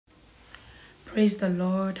Praise the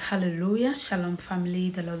Lord. Hallelujah. Shalom, family.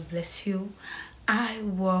 The Lord bless you. I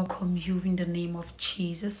welcome you in the name of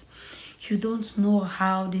Jesus. You don't know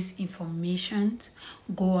how this information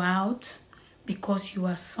go out because you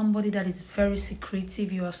are somebody that is very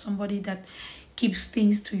secretive. You are somebody that keeps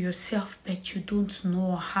things to yourself, but you don't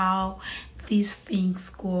know how these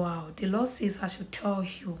things go out. The Lord says, I should tell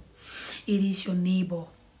you, it is your neighbor.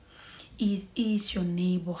 It is your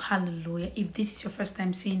neighbor. Hallelujah. If this is your first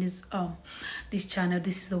time seeing this channel,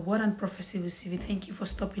 this is the word and prophecy receiving. Thank you for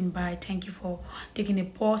stopping by. Thank you for taking a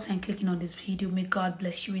pause and clicking on this video. May God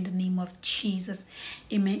bless you in the name of Jesus.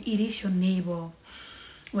 Amen. It is your neighbor.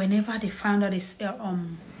 Whenever they find out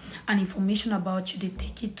an information about you, they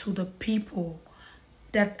take it to the people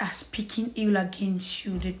that are speaking ill against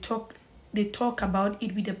you. They talk about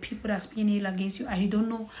it with the people that are speaking ill against you, and you don't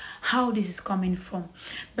know how this is coming from.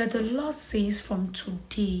 But the Lord says from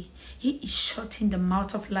today, He is shutting the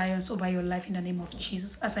mouth of lions over your life in the name of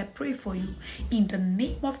Jesus. As I pray for you, in the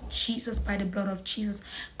name of Jesus, by the blood of Jesus,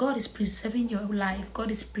 God is preserving your life. God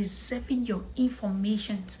is preserving your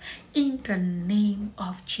information in the name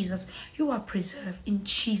of Jesus. You are preserved in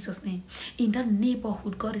Jesus' name. In that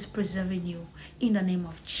neighborhood, God is preserving you in the name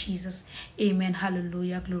of Jesus. Amen.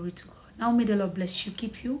 Hallelujah. Glory to God. Now may the Lord bless you,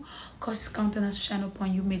 keep you, cause His countenance to shine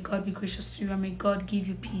upon you. May God be gracious to you, and may God give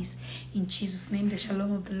you peace. In Jesus' name, the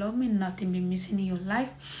shalom of the Lord, may nothing be missing in your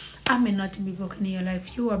life, and may nothing be broken in your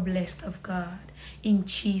life. You are blessed of God. In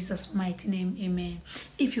Jesus' mighty name, amen.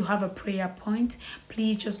 If you have a prayer point,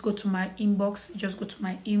 please just go to my inbox, just go to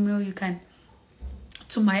my email. You can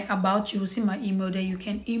to my about, you will see my email there. You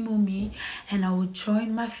can email me, and I will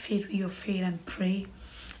join my faith with your faith and pray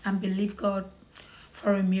and believe God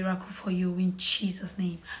for a miracle for you in Jesus'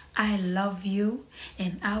 name. I love you,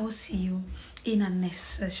 and I will see you in our next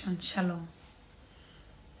session. Shalom.